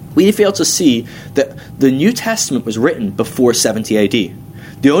we fail to see that the New Testament was written before 70 AD.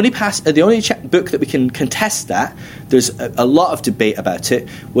 The only book that we can contest that, there's a lot of debate about it,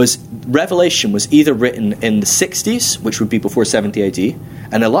 was Revelation was either written in the 60s, which would be before 70 AD,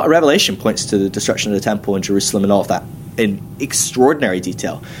 and a lot of Revelation points to the destruction of the temple in Jerusalem and all of that in extraordinary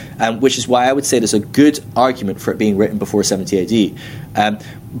detail, which is why I would say there's a good argument for it being written before 70 AD.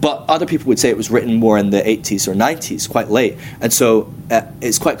 But other people would say it was written more in the 80s or 90s, quite late. And so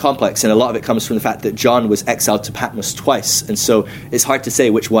it's quite complex, and a lot of it comes from the fact that John was exiled to Patmos twice. And so it's hard to say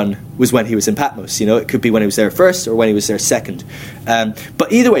which one was when he was in Patmos. It could be when he was there first or when he was there second.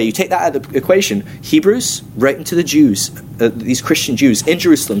 But either way, you take that out of the equation, Hebrews writing to the Jews, these Christian Jews in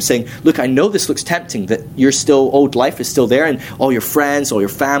Jerusalem, saying, look, I know this looks tempting, that your old life is still there, and all your friends, all your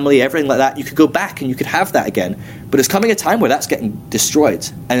family, everything like that. You could go back and you could have that again. But there's coming a time where that's getting destroyed.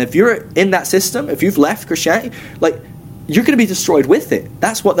 And if you're in that system, if you've left Christianity, you're going to be destroyed with it.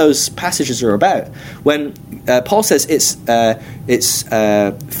 That's what those passages are about. When Paul says it's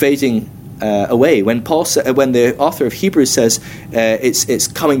fading away, when the author of Hebrews says it's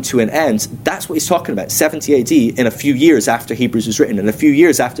coming to an end, that's what he's talking about. 70 AD, in a few years after Hebrews was written, and a few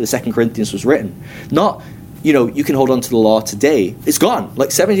years after the 2 Corinthians was written. Not, you can hold on to the law today. It's gone.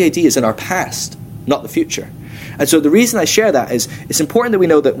 70 AD is in our past, not the future. And so the reason I share that is it's important that we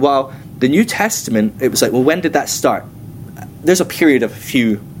know that while the New Testament, it was like, well, when did that start? There's a period of a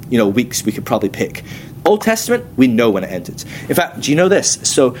few, weeks we could probably pick. Old Testament, we know when it ended. In fact, do you know this?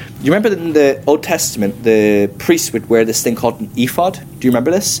 So, do you remember that in the Old Testament, the priests would wear this thing called an ephod? Do you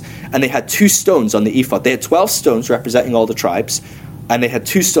remember this? And they had 2 stones on the ephod. They had 12 stones representing all the tribes, and they had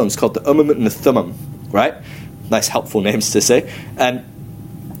 2 stones called the Ummim and the Thummim, right? Nice, helpful names to say. And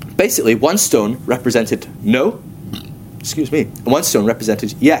basically, one stone represented no, and one stone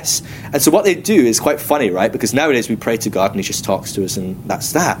represented yes. And so what they do is quite funny, right? Because nowadays we pray to God and he just talks to us and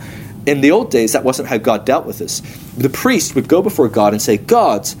that's that. In the old days, that wasn't how God dealt with us. The priest would go before God and say,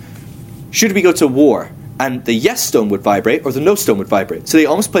 God, should we go to war? and the yes stone would vibrate or the no stone would vibrate. So they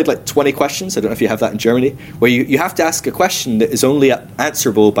almost played like 20 questions. I don't know if you have that in Germany, where you have to ask a question that is only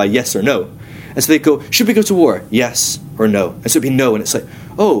answerable by yes or no. And so they go, should we go to war? Yes or no? And so it'd be no. And it's like,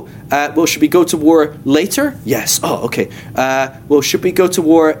 well, should we go to war later? Yes. Oh, okay. Well, should we go to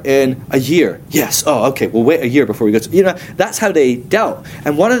war in a year? Yes. Oh, okay. We'll wait a year before we go to... that's how they dealt.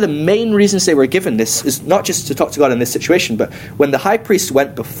 And one of the main reasons they were given this is not just to talk to God in this situation, but when the high priest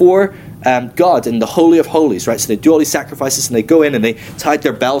went before God in the Holy of Holies, right? So they do all these sacrifices and they go in and they tied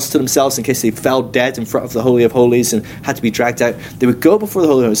their bells to themselves in case they fell dead in front of the Holy of Holies and had to be dragged out. They would go before the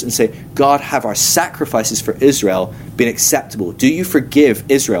Holy of Holies and say, God, have our sacrifices for Israel been acceptable? Do you forgive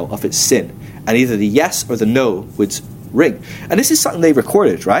Israel of its sin? And either the yes or the no would ring. And this is something they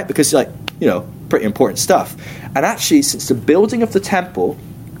recorded, right? Because, pretty important stuff. And actually, since the building of the temple,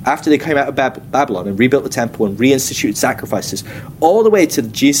 after they came out of Babylon and rebuilt the temple and reinstituted sacrifices, all the way to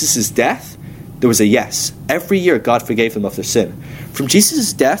Jesus' death, there was a yes. Every year, God forgave them of their sin. From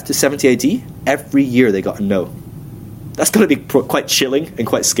Jesus' death to 70 AD, every year they got a no. That's going to be quite chilling and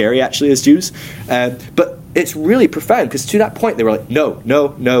quite scary, actually, as Jews. But it's really profound, because to that point, they were like, no,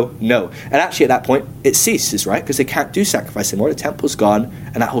 no, no, no. And actually, at that point, it ceases, right? Because they can't do sacrifice anymore. The temple's gone,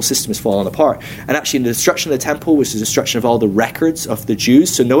 and that whole system is falling apart. And actually, the destruction of the temple was the destruction of all the records of the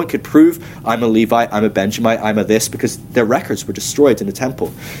Jews, so no one could prove, I'm a Levite, I'm a Benjamite, I'm a this, because their records were destroyed in the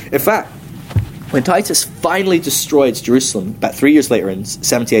temple. In fact, when Titus finally destroyed Jerusalem, about 3 years later in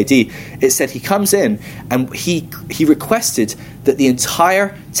 70 AD, it said he comes in and he requested that the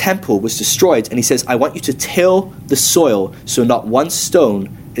entire temple was destroyed. And he says, I want you to till the soil so not one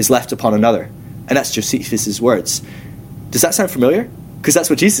stone is left upon another. And that's Josephus' words. Does that sound familiar? Because that's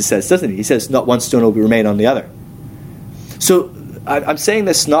what Jesus says, doesn't he? He says, not one stone will remain on the other. So I'm saying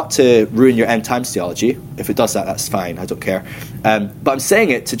this not to ruin your end times theology. If it does that, that's fine. I don't care. But I'm saying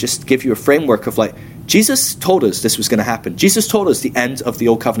it to just give you a framework of Jesus told us this was going to happen. Jesus told us the end of the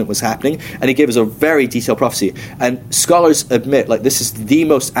Old Covenant was happening, and he gave us a very detailed prophecy. And scholars admit, this is the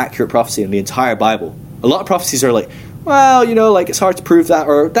most accurate prophecy in the entire Bible. A lot of prophecies are it's hard to prove that,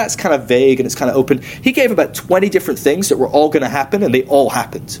 or that's kind of vague and it's kind of open. He gave about 20 different things that were all going to happen, and they all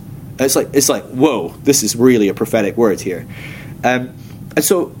happened. And it's like, whoa, this is really a prophetic word here. And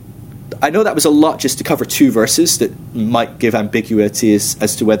so I know that was a lot just to cover 2 verses that might give ambiguity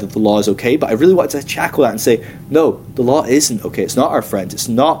as to whether the law is okay, but I really wanted to tackle that and say, no, the law isn't okay. It's not our friend. It's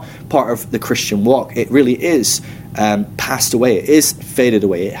not part of the Christian walk. It really is passed away. It is faded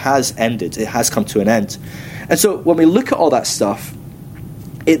away. It has ended. It has come to an end. And so when we look at all that stuff,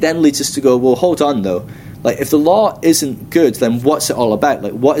 it then leads us to go, well, hold on though. If the law isn't good, then what's it all about?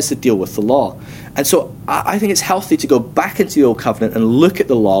 What is the deal with the law? And so I think it's healthy to go back into the Old Covenant and look at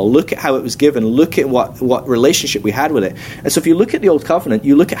the law, look at how it was given, look at what relationship we had with it. And so if you look at the Old Covenant,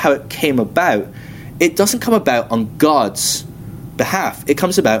 you look at how it came about, it doesn't come about on God's behalf. It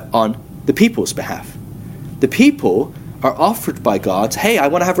comes about on the people's behalf. The people are offered by God, hey, I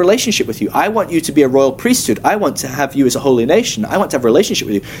want to have a relationship with you. I want you to be a royal priesthood. I want to have you as a holy nation. I want to have a relationship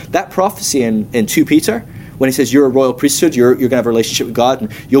with you. That prophecy in 2 Peter, when he says you're a royal priesthood, you're going to have a relationship with God,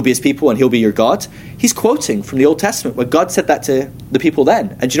 and you'll be his people and he'll be your God, he's quoting from the Old Testament where God said that to the people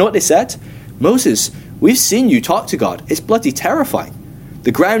then. And do you know what they said? Moses, we've seen you talk to God. It's bloody terrifying.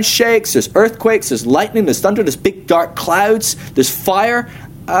 The ground shakes, there's earthquakes, there's lightning, there's thunder, there's big dark clouds, there's fire.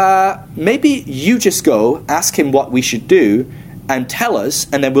 Maybe you just go, ask him what we should do, and tell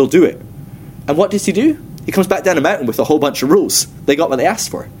us, and then we'll do it. And what does he do? He comes back down the mountain with a whole bunch of rules. They got what they asked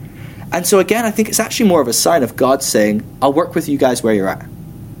for. And so again, I think it's actually more of a sign of God saying, I'll work with you guys where you're at.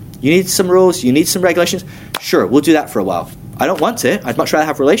 You need some rules, you need some regulations. Sure, we'll do that for a while. I don't want it. I'd much rather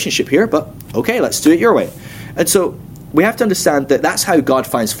have a relationship here, but okay, let's do it your way. And so we have to understand that that's how God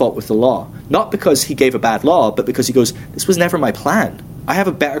finds fault with the law. Not because he gave a bad law, but because he goes, this was never my plan. I have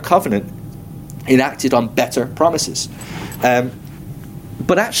a better covenant enacted on better promises.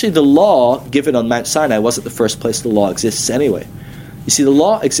 But actually the law given on Mount Sinai wasn't the first place the law exists anyway. You see, the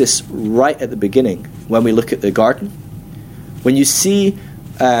law exists right at the beginning when we look at the garden. When you see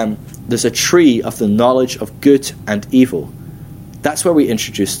there's a tree of the knowledge of good and evil, that's where we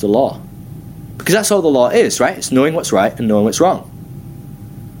introduce the law. Because that's all the law is, right? It's knowing what's right and knowing what's wrong.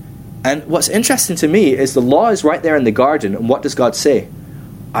 And what's interesting to me is the law is right there in the garden, and what does God say?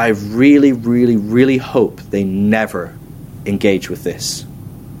 I really, really, really hope they never engage with this.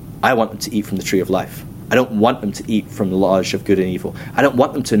 I want them to eat from the tree of life. I don't want them to eat from the knowledge of good and evil. I don't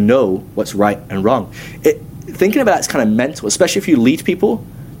want them to know what's right and wrong. Thinking about that is kind of mental, especially if you lead people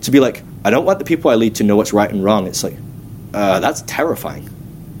to be like, I don't want the people I lead to know what's right and wrong. It's like, that's terrifying.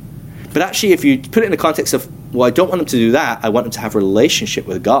 But actually, if you put it in the context of, well, I don't want them to do that, I want them to have a relationship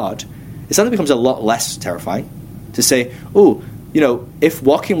with God, it suddenly becomes a lot less terrifying to say, oh, if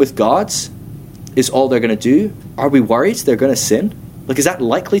walking with God is all they're going to do, are we worried they're going to sin? Like, is that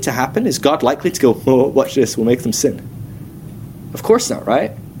likely to happen? Is God likely to go, oh, watch this, we'll make them sin? Of course not,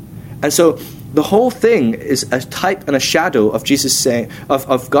 right? And so the whole thing is a type and a shadow of Jesus saying,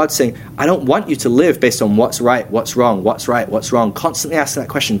 of God saying, I don't want you to live based on what's right, what's wrong, what's right, what's wrong. Constantly asking that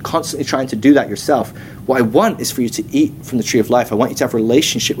question, constantly trying to do that yourself. What I want is for you to eat from the tree of life. I want you to have a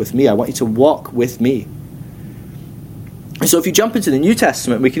relationship with me. I want you to walk with me. And so if you jump into the New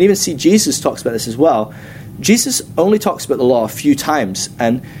Testament, we can even see Jesus talks about this as well. Jesus only talks about the law a few times,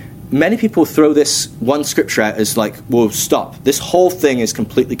 and many people throw this one scripture out as like, well, stop. This whole thing is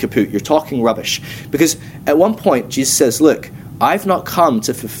completely kaput. You're talking rubbish. Because at one point, Jesus says, look, I've not come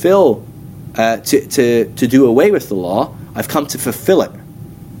to fulfill, to do away with the law. I've come to fulfill it.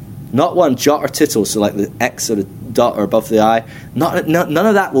 Not one jot or tittle, so like the X or the dot or above the I. None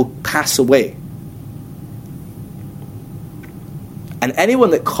of that will pass away. And anyone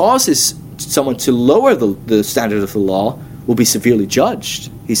that causes someone to lower the standard of the law will be severely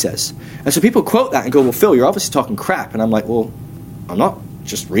judged, he says. And so people quote that and go, well, Phil, you're obviously talking crap. And I'm like, well, I'm not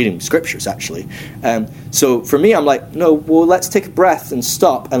just reading scriptures, actually. So for me, I'm like, no, well, let's take a breath and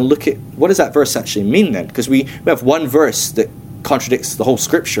stop and look at what does that verse actually mean then? Because we have one verse that contradicts the whole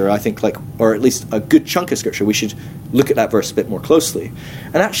scripture, I think, or at least a good chunk of scripture. We should look at that verse a bit more closely.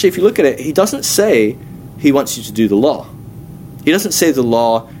 And actually, if you look at it, he doesn't say he wants you to do the law. He doesn't say the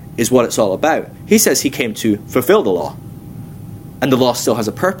law is what it's all about. He says he came to fulfill the law. And the law still has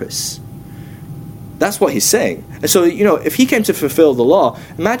a purpose. That's what he's saying. And so, if he came to fulfill the law,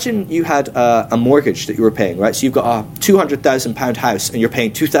 imagine you had a mortgage that you were paying, right? So you've got a £200,000 house and you're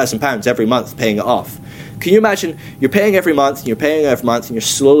paying £2,000 every month paying it off. Can you imagine you're paying every month and you're paying every month and you're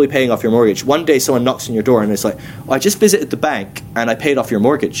slowly paying off your mortgage? One day someone knocks on your door and it's like, I just visited the bank and I paid off your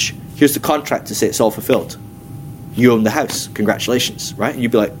mortgage. Here's the contract to say it's all fulfilled. You own the house. Congratulations, right? And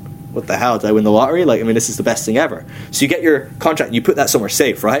you'd be like, what the hell? Did I win the lottery? This is the best thing ever. So you get your contract and you put that somewhere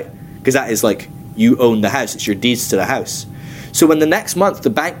safe, right? Because that is like, you own the house. It's your deeds to the house. So when the next month the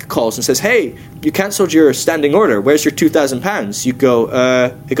bank calls and says, hey, you cancelled your standing order. Where's your £2,000? You go,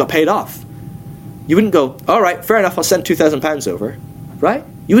 it got paid off. You wouldn't go, all right, fair enough, I'll send £2,000 over, right?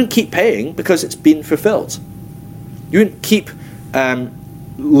 You wouldn't keep paying because it's been fulfilled. You wouldn't keep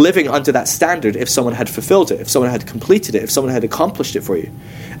living under that standard if someone had fulfilled it, if someone had completed it, if someone had accomplished it for you.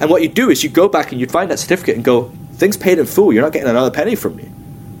 And what you'd do is you'd go back and you'd find that certificate and go, things paid in full, you're not getting another penny from me.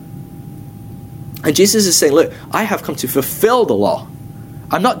 And Jesus is saying, look, I have come to fulfill the law.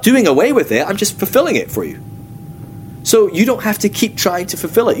 I'm not doing away with it, I'm just fulfilling it for you. So you don't have to keep trying to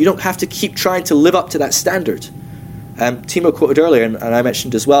fulfill it. You don't have to keep trying to live up to that standard. Timo quoted earlier, and I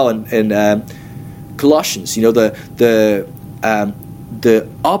mentioned as well in Colossians, the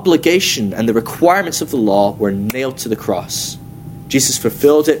obligation and the requirements of the law were nailed to the cross. Jesus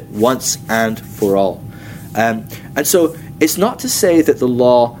fulfilled it once and for all. And so it's not to say that the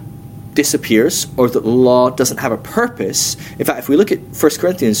law disappears or that the law doesn't have a purpose. In fact, if we look at 1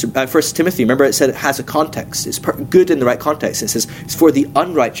 Timothy, remember it said it has a context. It's good in the right context. It says it's for the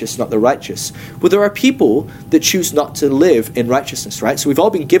unrighteous, not the righteous. Well, there are people that choose not to live in righteousness, right? So we've all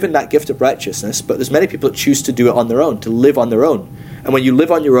been given that gift of righteousness, but there's many people that choose to do it on their own, to live on their own. And when you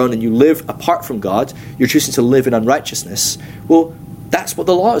live on your own and you live apart from God, you're choosing to live in unrighteousness. Well, that's what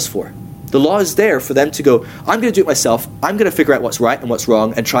the law is for. The law is there for them to go, I'm going to do it myself, I'm going to figure out what's right and what's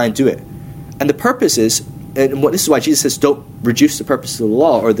wrong and try and do it. And the purpose is, and this is why Jesus says don't reduce the purpose of the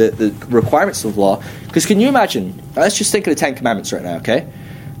law or the requirements of the law. Because can you imagine, let's just think of the Ten Commandments right now, okay?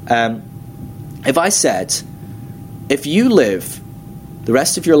 If I said, if you live the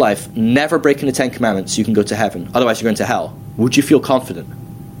rest of your life never breaking the Ten Commandments, you can go to heaven, otherwise you're going to hell, would you feel confident?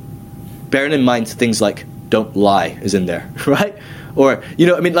 Bearing in mind things like don't lie is in there, right? Or,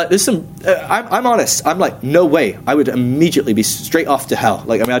 there's some, I'm honest, I'm like, no way, I would immediately be straight off to hell.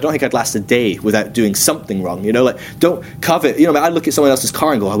 I don't think I'd last a day without doing something wrong, don't covet, I'd look at someone else's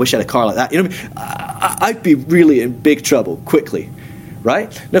car and go, I wish I had a car like that, I'd be really in big trouble quickly,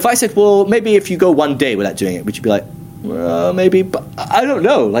 right? Now, if I said, well, maybe if you go one day without doing it, would you be like, well, maybe, but I don't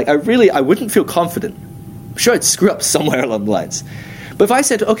know, I wouldn't feel confident. I'm sure I'd screw up somewhere along the lines. But if I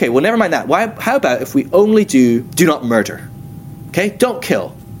said, okay, well, never mind that, how about if we only do not murder? Okay, don't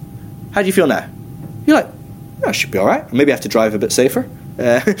kill. How do you feel now? You're like, I should be all right. Maybe I have to drive a bit safer.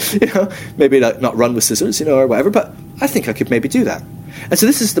 Maybe not run with scissors, or whatever. But I think I could maybe do that. And so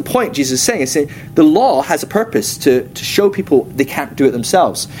this is the point Jesus is saying. He's saying the law has a purpose to show people they can't do it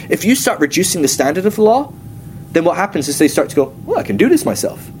themselves. If you start reducing the standard of the law, then what happens is they start to go, well, I can do this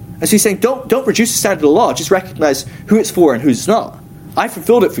myself. And so he's saying, don't reduce the standard of the law. Just recognize who it's for and who's not. I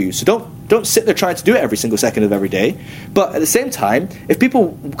fulfilled it for you, so don't Don't sit there trying to do it every single second of every day. But at the same time, if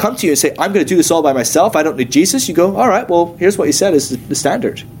people come to you and say, I'm going to do this all by myself, I don't need Jesus, you go, all right, well, here's what he said is the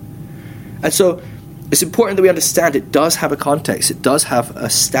standard. And so it's important that we understand it does have a context. It does have a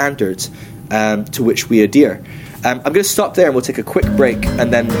standard to which we adhere. I'm going to stop there and we'll take a quick break,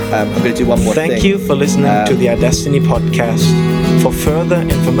 and then I'm going to do one more thing. Thank you for listening to the iDestiny podcast. For further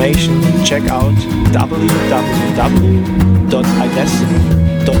information, check out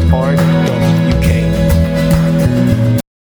www.idestiny.org.uk.